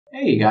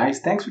Hey guys,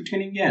 thanks for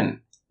tuning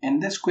in. In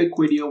this quick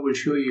video, we'll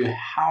show you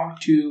how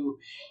to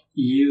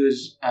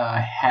use a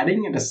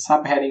heading and a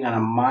subheading on a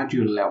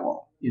module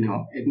level.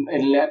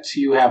 It lets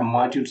you have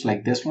modules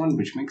like this one,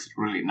 which makes it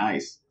really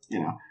nice. So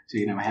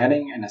you can have a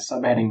heading and a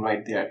subheading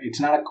right there. It's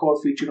not a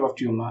core feature of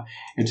Joomla,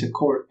 it's a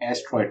core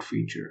Astroid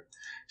feature.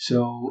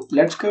 So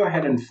let's go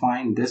ahead and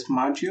find this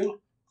module,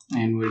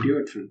 and we'll do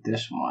it for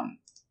this one.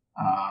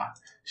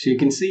 So you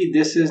can see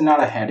this is not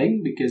a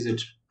heading because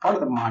it's part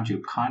of the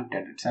module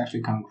content. It's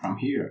actually coming from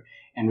here,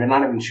 and we're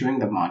not even showing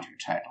the module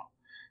title.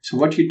 So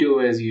what you do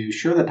is you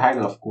show the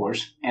title, of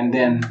course, and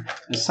then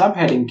the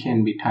subheading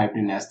can be typed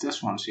in as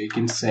this one. So you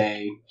can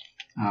say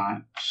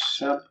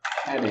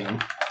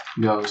subheading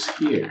goes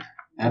here.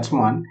 That's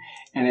one.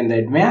 And in the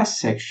advanced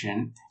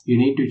section, you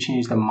need to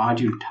change the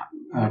module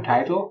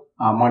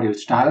module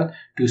style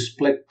to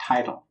split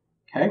title.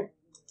 Okay,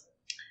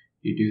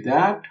 you do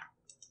that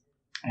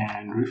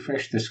and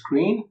refresh the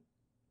screen,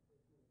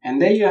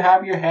 and there you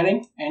have your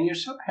heading and your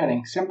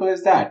subheading. Simple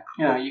as that.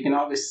 You can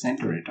always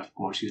center it, of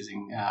course,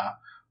 using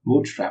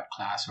Bootstrap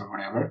class or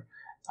whatever.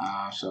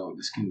 So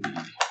this can be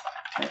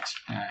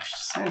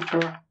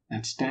text-center.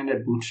 That's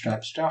standard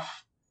Bootstrap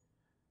stuff,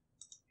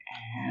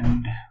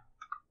 and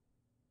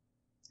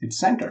it's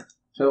center.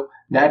 So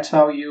that's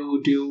how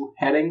you do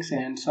headings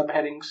and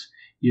subheadings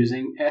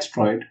using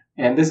Astroid,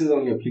 and this is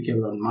only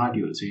applicable on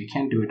modules, so you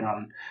can't do it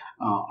on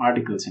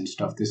articles and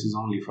stuff. This is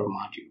only for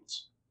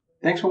modules.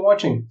 Thanks for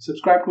watching.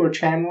 Subscribe to our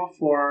channel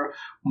for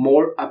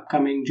more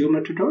upcoming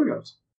Joomla tutorials.